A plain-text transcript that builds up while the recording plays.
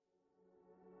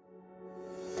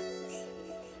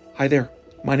Hi there.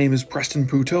 My name is Preston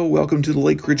Puto. Welcome to the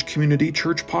Lake Ridge Community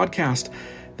Church Podcast.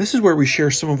 This is where we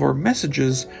share some of our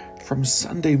messages from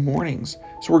Sunday mornings.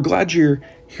 So we're glad you're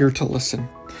here to listen.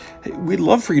 Hey, we'd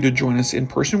love for you to join us in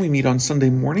person. We meet on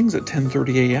Sunday mornings at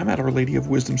 10:30 a.m. at Our Lady of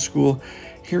Wisdom School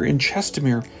here in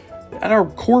Chestermere. At our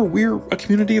core, we're a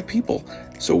community of people.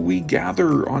 So we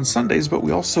gather on Sundays, but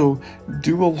we also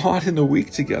do a lot in the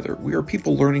week together. We are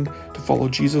people learning to follow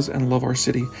Jesus and love our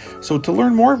city. So to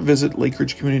learn more, visit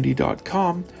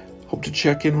lakeridgecommunity.com. Hope to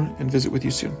check in and visit with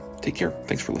you soon. Take care.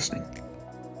 Thanks for listening.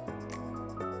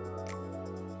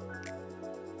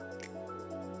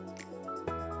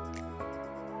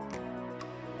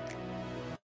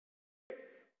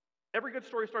 Every good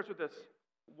story starts with this.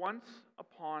 Once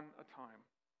upon a time.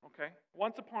 Okay?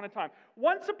 Once upon a time.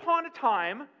 Once upon a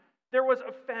time, there was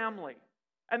a family.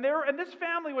 And this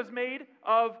family was made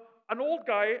of an old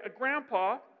guy, a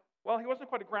grandpa. Well, he wasn't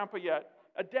quite a grandpa yet.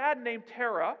 A dad named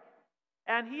Terah.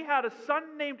 And he had a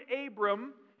son named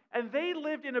Abram. And they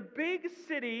lived in a big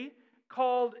city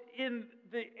called, in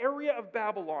the area of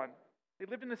Babylon. They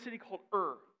lived in a city called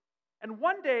Ur. And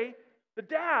one day, the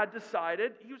dad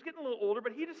decided, he was getting a little older,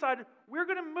 but he decided, we're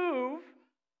going to move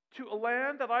to a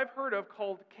land that I've heard of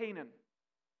called Canaan.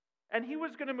 And he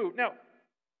was going to move. Now,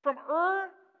 from Ur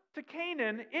to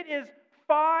Canaan, it is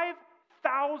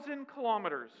 5,000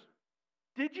 kilometers.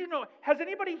 Did you know? Has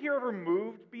anybody here ever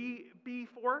moved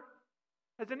before?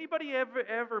 Has anybody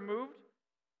ever moved?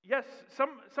 Yes,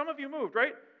 some of you moved,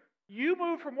 right? You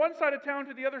moved from one side of town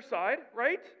to the other side,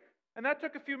 right? And that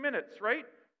took a few minutes, right?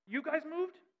 You guys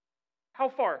moved? How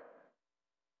far?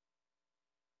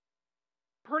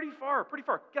 Pretty far.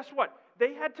 Guess what?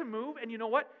 They had to move, and you know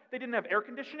what? They didn't have air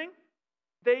conditioning.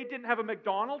 They didn't have a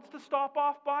McDonald's to stop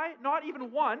off by. Not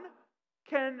even one.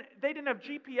 They didn't have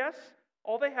GPS.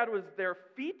 All they had was their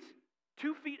feet,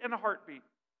 2 feet, and a heartbeat.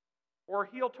 Or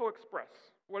heel-toe express.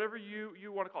 Whatever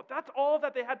you want to call it. That's all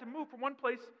that they had to move from one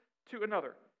place to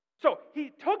another. So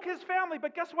he took his family,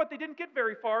 but guess what? They didn't get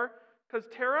very far because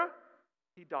Terah,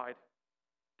 he died.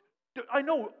 I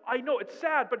know, it's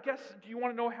sad, but do you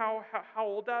want to know how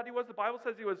old that he was? The Bible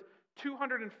says he was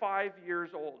 205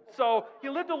 years old. So he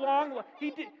lived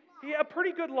he had a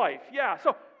pretty good life. Yeah,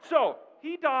 so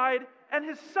he died, and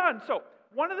his son. So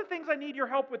one of the things I need your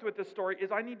help with this story is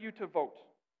I need you to vote.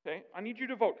 Okay? I need you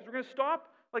to vote, because we're going to stop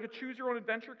like a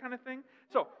choose-your-own-adventure kind of thing.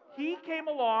 So he came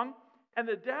along, and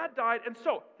the dad died, and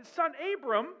so his son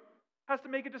Abram has to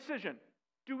make a decision.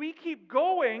 Do we keep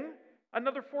going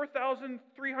another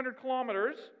 4,300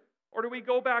 kilometers, or do we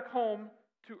go back home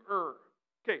to Ur?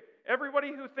 Okay,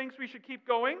 everybody who thinks we should keep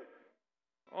going?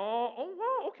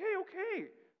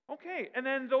 Okay. And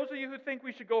then those of you who think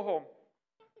we should go home?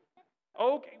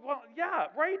 Okay, well, yeah,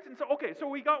 right? And so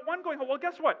we got one going home. Well,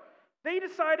 guess what? They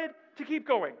decided to keep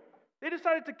going. They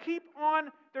decided to keep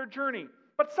on their journey.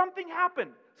 But something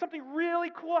happened. Something really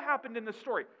cool happened in this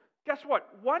story. Guess what?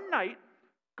 One night,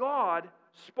 God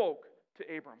spoke to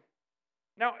Abram.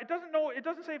 Now, it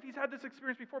doesn't say if he's had this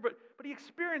experience before, but he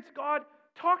experienced God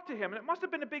talk to him, and it must have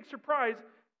been a big surprise.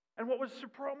 And what was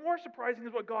more surprising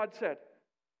is what God said.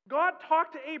 God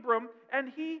talked to Abram, and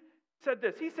he said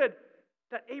this. He said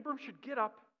that Abram should get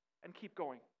up and keep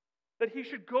going. That he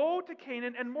should go to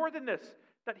Canaan, and more than this,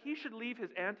 that he should leave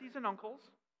his aunties and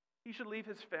uncles, he should leave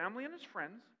his family and his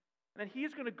friends, and that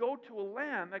he's going to go to a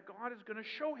land that God is going to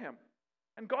show him.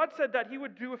 And God said that he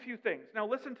would do a few things. Now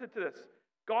listen to this.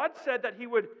 God said that he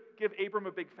would give Abram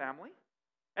a big family,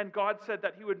 and God said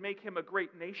that he would make him a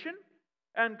great nation,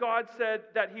 and God said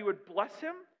that he would bless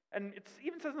him, and it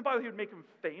even says in the Bible he would make him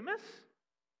famous,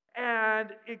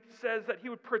 and it says that he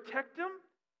would protect him,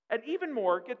 and even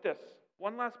more, get this,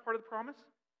 one last part of the promise.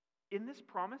 In this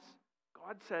promise,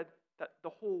 God said that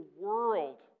the whole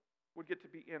world would get to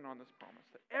be in on this promise,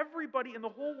 that everybody in the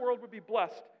whole world would be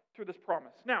blessed through this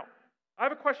promise. Now, I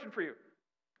have a question for you.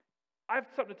 I have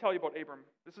something to tell you about Abram.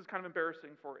 This is kind of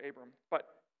embarrassing for Abram, but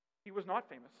he was not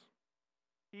famous.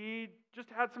 He just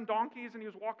had some donkeys and he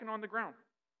was walking on the ground.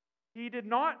 He did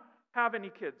not have any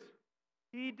kids.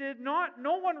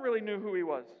 No one really knew who he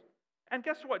was. And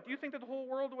guess what? Do you think that the whole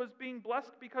world was being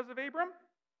blessed because of Abram?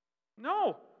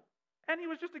 No. And he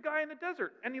was just a guy in the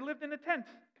desert, and he lived in a tent.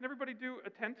 Can everybody do a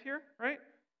tent here, right?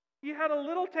 He had a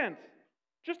little tent.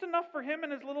 Just enough for him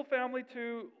and his little family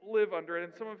to live under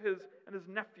it, and his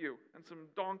nephew, and some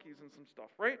donkeys and some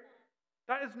stuff, right?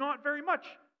 That is not very much.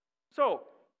 So,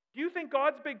 do you think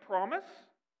God's big promise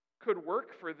could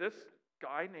work for this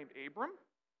guy named Abram?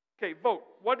 Okay, vote.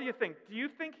 What do you think? Do you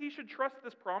think he should trust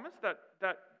this promise that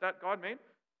God made?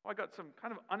 Well, I got some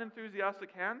kind of unenthusiastic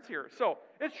hands here. So,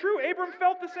 it's true, Abram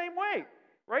felt the same way,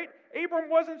 right? Abram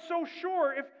wasn't so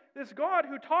sure if this God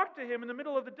who talked to him in the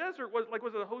middle of the desert was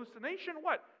it a hallucination?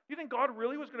 What? You think God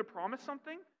really was going to promise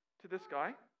something to this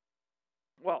guy?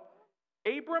 Well,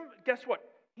 Abram, guess what?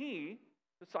 He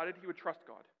decided he would trust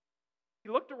God. He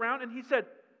looked around and he said,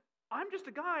 I'm just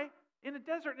a guy in a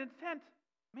desert in a tent.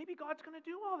 Maybe God's going to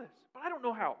do all this, but I don't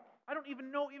know how. I don't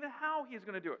even know how he's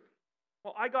going to do it.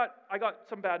 Well, I got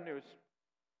some bad news.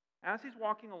 As he's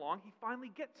walking along, he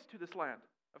finally gets to this land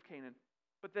of Canaan,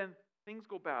 but then things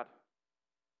go bad.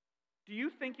 Do you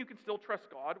think you can still trust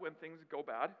God when things go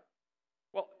bad?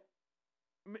 Well,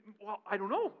 I don't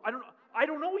know. I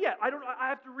don't know yet. I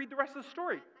have to read the rest of the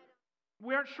story.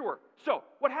 We aren't sure. So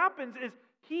what happens is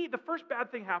the first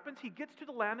bad thing happens. He gets to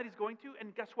the land that he's going to,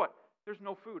 and guess what? There's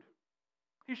no food.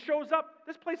 He shows up.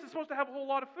 This place is supposed to have a whole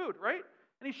lot of food, right?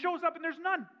 And he shows up and there's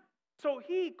none. So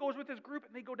he goes with his group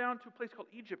and they go down to a place called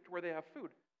Egypt where they have food.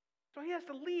 So he has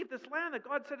to leave this land that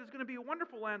God said is going to be a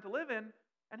wonderful land to live in,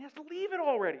 and he has to leave it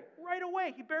already, right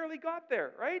away. He barely got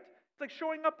there, right? It's like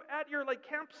showing up at your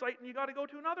campsite and you got to go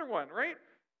to another one, right?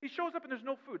 He shows up and there's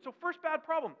no food. So first bad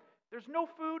problem, there's no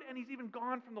food and he's even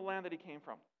gone from the land that he came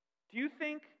from. Do you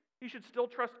think he should still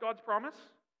trust God's promise?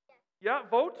 Yeah,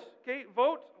 vote. Okay,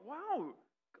 vote. Wow,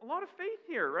 a lot of faith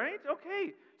here, right?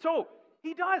 Okay, so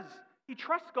he does. He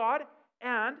trusts God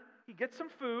and he gets some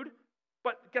food.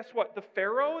 But guess what? The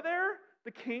Pharaoh there,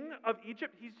 the king of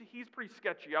Egypt, he's pretty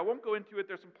sketchy. I won't go into it.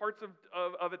 There's some parts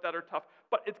of it that are tough.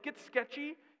 But it gets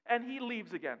sketchy and he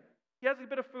leaves again. He has a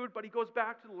bit of food, but he goes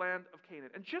back to the land of Canaan.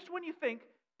 And just when you think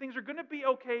things are going to be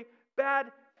okay, bad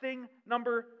thing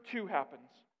number 2 happens.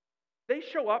 They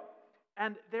show up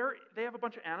and they have a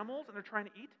bunch of animals and they're trying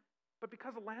to eat. But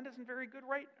because the land isn't very good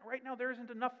right now, there isn't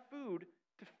enough food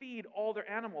to feed all their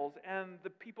animals, and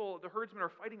the herdsmen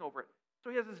are fighting over it. So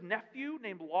he has his nephew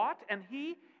named Lot, and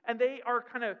they are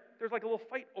there's like a little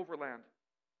fight over land.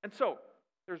 And so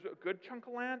there's a good chunk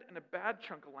of land and a bad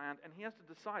chunk of land, and he has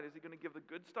to decide, is he going to give the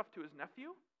good stuff to his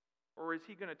nephew, or is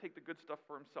he going to take the good stuff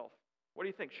for himself? What do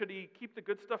you think? Should he keep the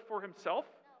good stuff for himself?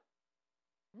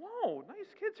 No. Whoa,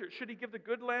 nice kids here. Should he give the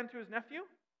good land to his nephew?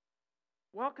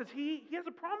 Well, because he has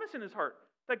a promise in his heart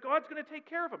that God's going to take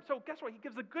care of him. So guess what? He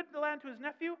gives the good land to his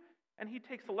nephew, and he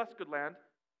takes the less good land.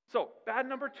 So bad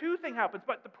number 2 thing happens,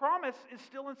 but the promise is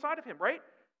still inside of him, right?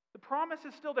 The promise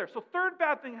is still there. So third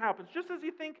bad thing happens, just as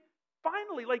you think,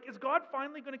 finally, is God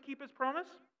finally going to keep his promise?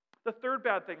 The third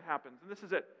bad thing happens, and this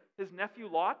is it. His nephew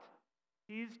Lot,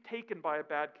 he's taken by a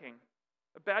bad king.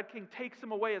 A bad king takes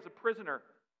him away as a prisoner.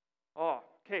 Oh,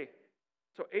 okay.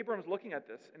 So Abram's looking at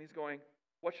this, and he's going,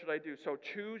 what should I do? So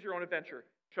choose your own adventure.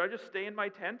 Should I just stay in my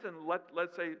tent and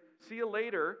let's say, see you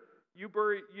later, you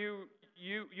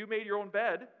made your own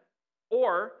bed,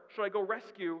 or should I go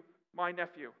rescue my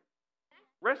nephew?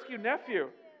 Rescue nephew.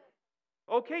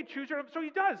 Okay, choose your own. So he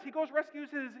does. He goes, rescues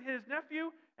his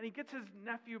nephew, and he gets his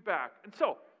nephew back. And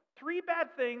so, 3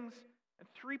 bad things and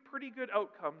 3 pretty good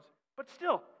outcomes, but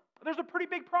still, there's a pretty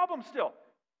big problem still.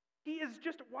 He is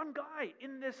just one guy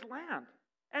in this land.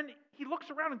 And he looks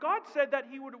around, and God said that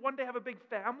he would one day have a big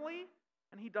family,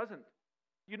 and he doesn't.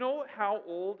 You know how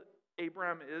old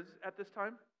Abraham is at this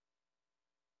time?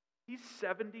 He's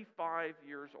 75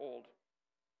 years old.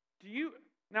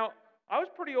 Now, I was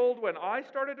pretty old when I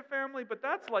started a family, but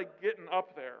that's like getting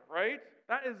up there, right?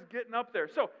 That is getting up there.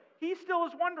 So he still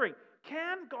is wondering,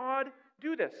 can God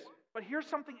do this? But here's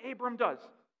something Abram does.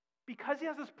 Because he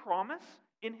has this promise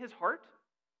in his heart,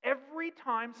 every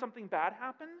time something bad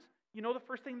happens, you know the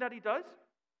first thing that he does?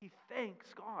 He thanks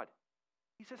God.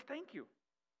 He says, thank you.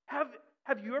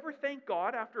 Have you ever thanked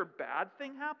God after a bad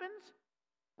thing happens?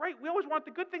 Right? We always want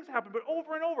the good things to happen, but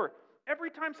over and over, every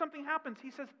time something happens,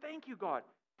 he says, thank you, God.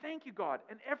 Thank you, God.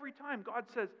 And every time God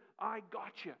says, I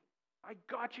got you. I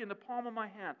got you in the palm of my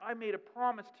hand. I made a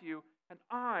promise to you, and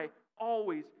I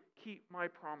always keep my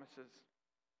promises.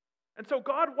 And so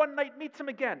God one night meets him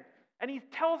again, and he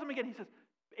tells him again, he says,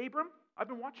 Abram, I've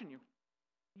been watching you.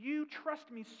 You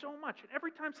trust me so much, and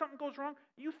every time something goes wrong,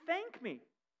 you thank me.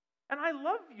 And I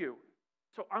love you.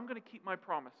 So I'm going to keep my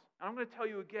promise. And I'm going to tell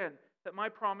you again that my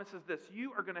promise is this.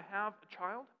 You are going to have a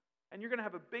child, and you're going to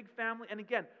have a big family. And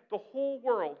again, the whole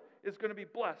world is going to be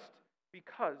blessed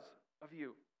because of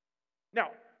you.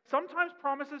 Now, sometimes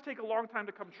promises take a long time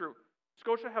to come true.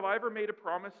 Scotia, have I ever made a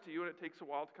promise to you and it takes a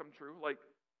while to come true? Like,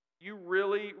 you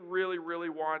really, really, really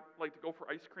want to go for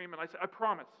ice cream, and I say, I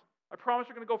promise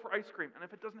you're going to go for ice cream. And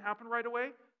if it doesn't happen right away,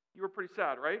 you were pretty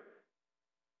sad, right?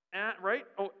 And, right?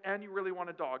 Oh, and you really want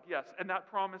a dog, yes. And that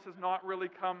promise has not really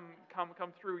come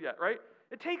through yet, right?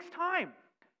 It takes time.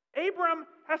 Abram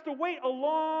has to wait a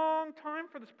long time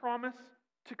for this promise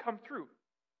to come through.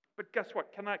 But guess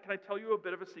what? Can I tell you a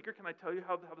bit of a secret? Can I tell you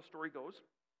how the story goes?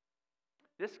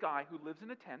 This guy who lives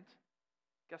in a tent,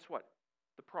 guess what?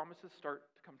 The promises start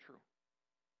to come true.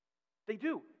 They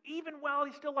do. Even while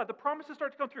he's still alive, the promises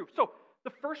start to come through. So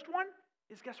the first one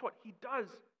is, guess what? He does.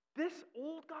 This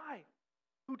old guy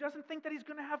who doesn't think that he's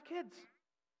going to have kids.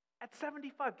 At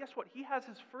 75, guess what? He has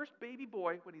his first baby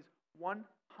boy when he's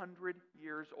 100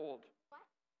 years old.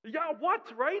 What? Yeah,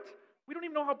 what, right? We don't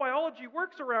even know how biology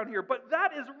works around here, but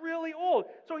that is really old.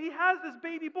 So he has this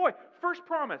baby boy. First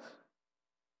promise.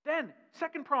 Then,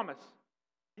 second promise.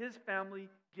 His family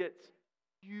gets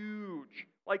huge.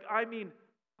 Like, I mean,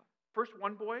 first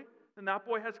one boy, then that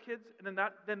boy has kids, and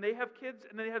then they have kids,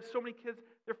 and then they have so many kids,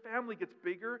 their family gets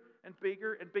bigger and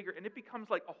bigger and bigger, and it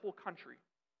becomes like a whole country.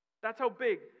 That's how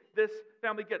big this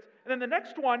family gets. And then the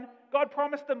next one, God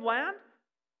promised them land,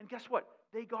 and guess what?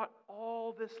 They got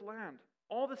all this land.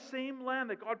 All the same land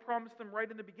that God promised them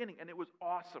right in the beginning, and it was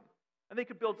awesome. And they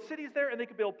could build cities there, and they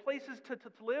could build places to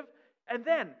live. And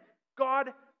then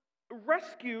God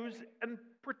rescues and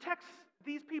protects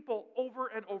these people over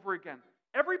and over again.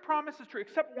 Every promise is true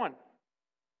except one.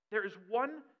 There is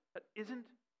one that isn't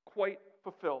quite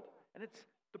fulfilled. And it's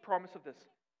the promise of this.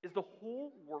 Is the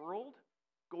whole world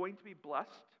going to be blessed?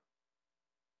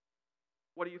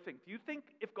 What do you think? Do you think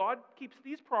if God keeps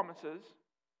these promises,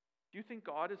 do you think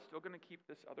God is still going to keep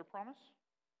this other promise?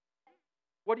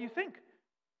 What do you think?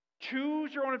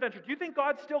 Choose your own adventure. Do you think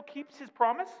God still keeps his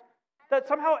promise? That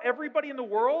somehow everybody in the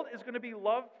world is going to be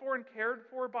loved for and cared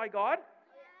for by God?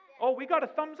 Oh, we got a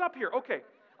thumbs up here. Okay.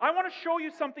 I want to show you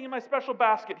something in my special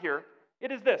basket here.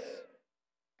 It is this.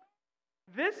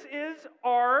 This is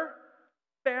our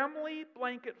family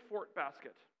blanket fort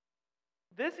basket.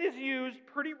 This is used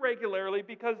pretty regularly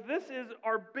because this is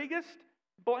our biggest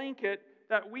blanket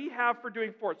that we have for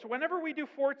doing forts. So whenever we do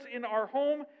forts in our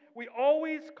home, we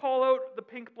always call out the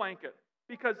pink blanket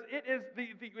because it is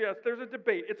yes, there's a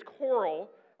debate. It's coral,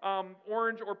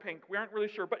 orange or pink. We aren't really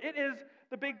sure, but it is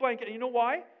the big blanket. And you know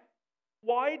why?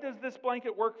 Why does this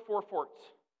blanket work for forts?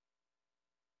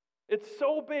 It's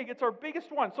so big. It's our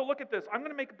biggest one. So look at this. I'm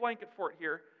going to make a blanket fort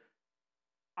here.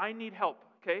 I need help,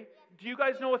 okay? Do you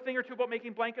guys know a thing or two about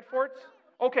making blanket forts?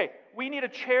 Okay, we need a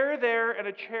chair there and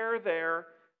a chair there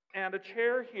and a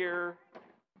chair here.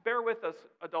 Bear with us,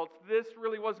 adults. This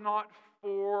really was not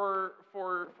for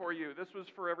you. This was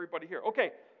for everybody here.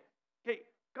 Okay,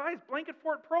 guys, blanket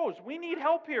fort pros. We need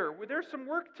help here. There's some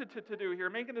work to do here,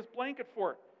 making this blanket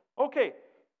fort. Okay,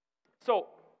 so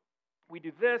we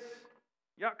do this.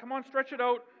 Yeah, come on, stretch it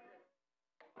out.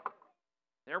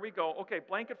 There we go. Okay,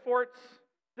 blanket forts.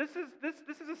 This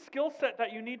is a skill set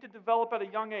that you need to develop at a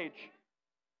young age.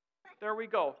 There we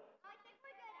go.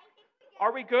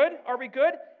 Are we good? Are we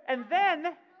good? And then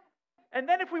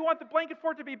if we want the blanket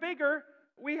fort to be bigger,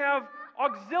 we have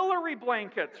auxiliary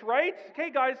blankets, right?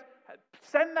 Okay, guys,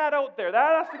 send that out there.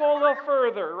 That has to go a little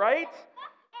further, right?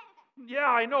 Yeah,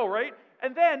 I know, right?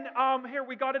 And then, here,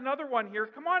 we got another one here.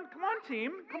 Come on,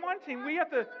 team. Come on, team. We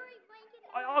have the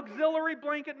auxiliary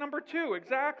blanket number 2,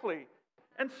 exactly.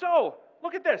 And so,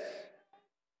 look at this.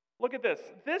 Look at this.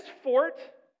 This fort,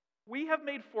 we have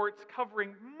made forts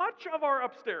covering much of our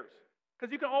upstairs.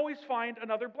 Because you can always find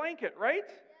another blanket, right?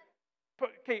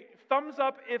 Okay, thumbs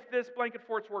up if this blanket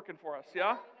fort's working for us,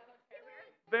 yeah?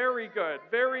 Very good,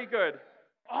 very good.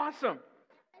 Awesome.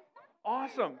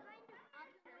 Awesome.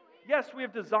 Yes, we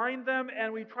have designed them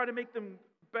and we try to make them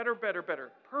better.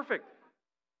 Perfect.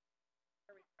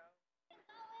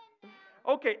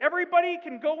 Okay, everybody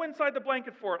can go inside the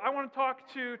blanket fort. I want to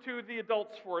talk to the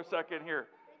adults for a second here.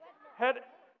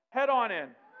 Head on in.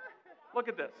 Look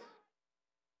at this.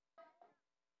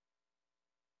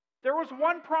 There was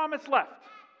one promise left.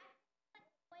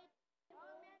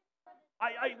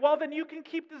 Well, then you can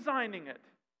keep designing it.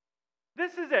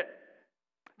 This is it.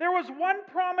 There was one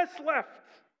promise left.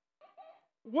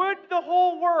 Would the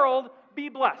whole world be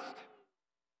blessed?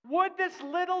 Would this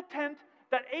little tent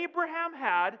that Abraham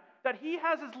had, that he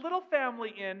has his little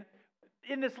family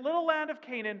in this little land of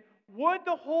Canaan, would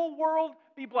the whole world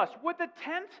be blessed? Would the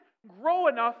tent grow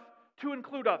enough to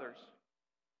include others?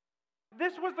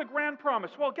 This was the grand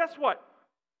promise. Well, guess what?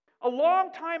 A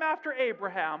long time after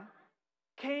Abraham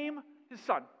came his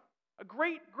son. A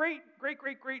great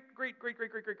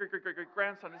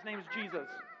grandson. His name is Jesus.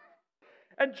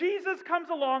 And Jesus comes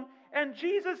along, and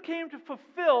Jesus came to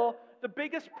fulfill the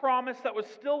biggest promise that was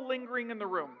still lingering in the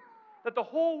room, that the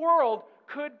whole world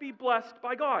could be blessed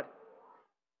by God.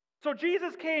 So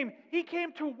Jesus came, he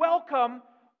came to welcome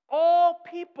all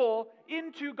people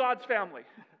into God's family.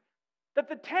 That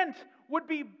the tent would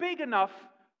be big enough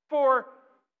for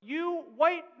you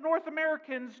white North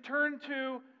Americans turned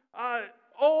to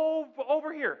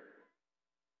over here.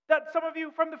 That some of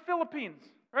you from the Philippines,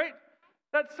 right?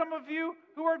 That some of you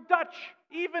who are Dutch,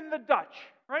 even the Dutch,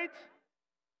 right?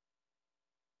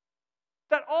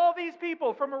 That all these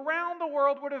people from around the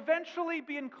world would eventually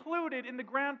be included in the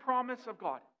grand promise of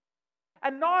God.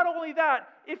 And not only that,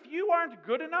 if you aren't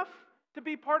good enough to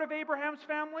be part of Abraham's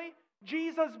family,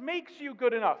 Jesus makes you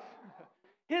good enough.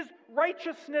 His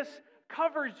righteousness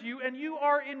covers you, and you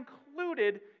are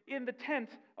included in the tent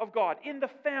of God, in the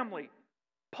family.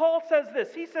 Paul says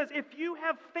this. He says, if you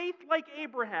have faith like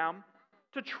Abraham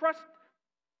to trust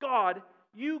God,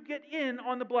 you get in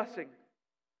on the blessing.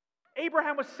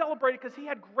 Abraham was celebrated because he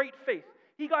had great faith.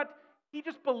 He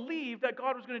just believed that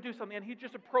God was going to do something, and he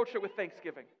just approached it with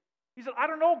thanksgiving. He said, I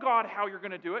don't know, God, how you're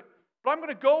going to do it, but I'm going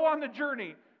to go on the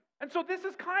journey. And so this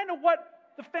is kind of what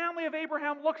the family of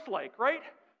Abraham looks like, right?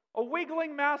 A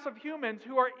wiggling mass of humans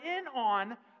who are in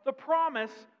on the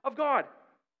promise of God.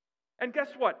 And guess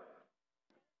what?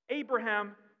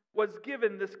 Abraham was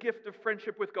given this gift of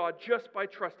friendship with God just by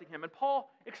trusting him. And Paul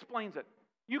explains it.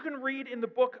 You can read in the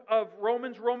book of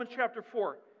Romans chapter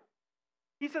 4.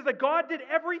 He says that God did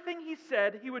everything he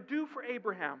said he would do for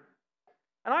Abraham.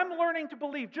 And I'm learning to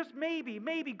believe, just maybe,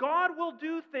 God will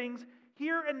do things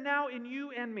here and now in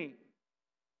you and me.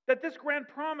 That this grand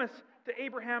promise to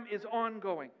Abraham is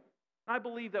ongoing. And I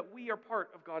believe that we are part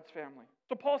of God's family.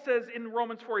 So Paul says in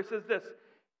Romans 4, he says this,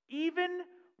 even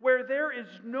where there is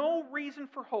no reason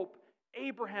for hope,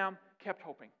 Abraham kept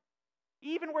hoping.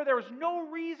 Even where there was no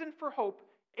reason for hope,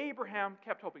 Abraham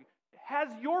kept hoping. Has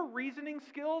your reasoning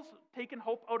skills taken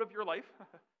hope out of your life?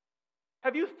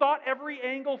 Have you thought every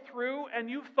angle through and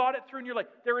you've thought it through and you're like,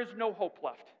 there is no hope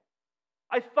left?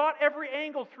 I thought every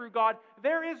angle through, God,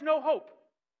 there is no hope.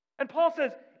 And Paul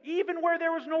says, even where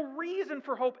there was no reason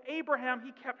for hope, Abraham,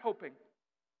 he kept hoping.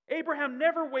 Abraham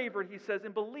never wavered, he says,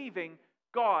 in believing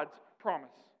God's promise.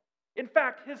 In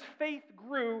fact, his faith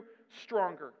grew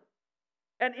stronger.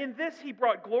 And in this, he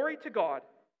brought glory to God.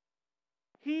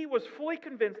 He was fully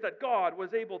convinced that God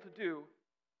was able to do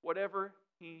whatever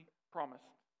he promised.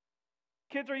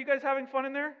 Kids, are you guys having fun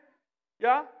in there?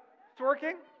 Yeah? It's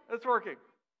working? It's working.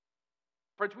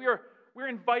 Friends, we're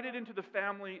invited into the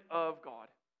family of God.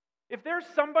 If there's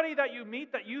somebody that you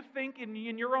meet that you think in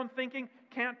your own thinking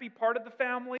can't be part of the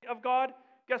family of God,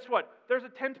 guess what? There's a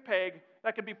tent peg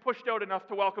that can be pushed out enough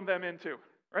to welcome them into,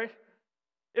 right?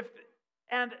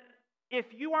 If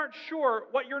you aren't sure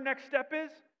what your next step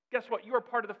is, guess what? You are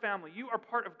part of the family. You are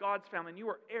part of God's family, and you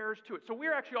are heirs to it. So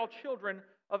we're actually all children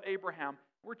of Abraham.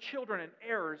 We're children and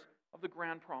heirs of the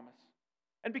grand promise.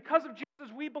 And because of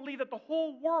Jesus, we believe that the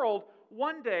whole world,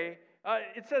 one day,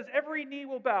 it says every knee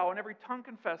will bow and every tongue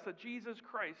confess that Jesus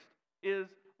Christ is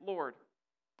Lord.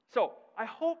 So I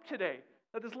hope today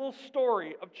that this little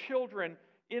story of children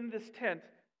in this tent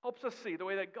helps us see the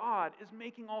way that God is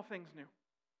making all things new.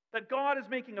 That God is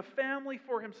making a family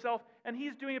for himself, and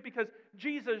he's doing it because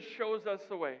Jesus shows us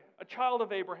the way. A child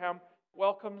of Abraham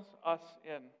welcomes us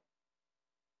in.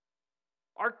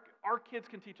 Our kids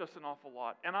can teach us an awful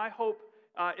lot, and I hope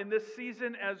in this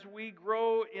season as we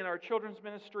grow in our children's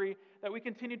ministry that we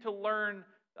continue to learn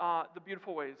the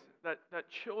beautiful ways that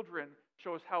children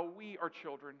show us how we are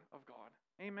children of God.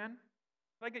 Amen?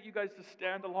 Can I get you guys to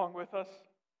stand along with us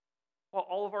while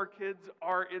all of our kids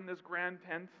are in this grand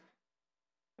tent?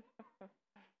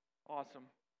 Awesome.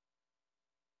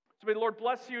 So may the Lord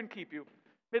bless you and keep you.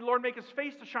 May the Lord make his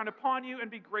face to shine upon you and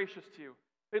be gracious to you.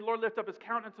 May the Lord lift up his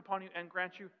countenance upon you and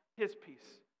grant you his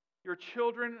peace. You're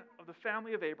children of the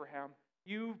family of Abraham.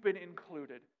 You've been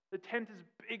included. The tent is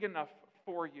big enough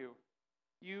for you.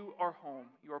 You are home.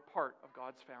 You are part of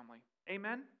God's family.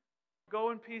 Amen?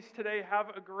 Go in peace today.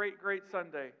 Have a great, great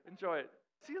Sunday. Enjoy it.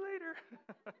 See you later.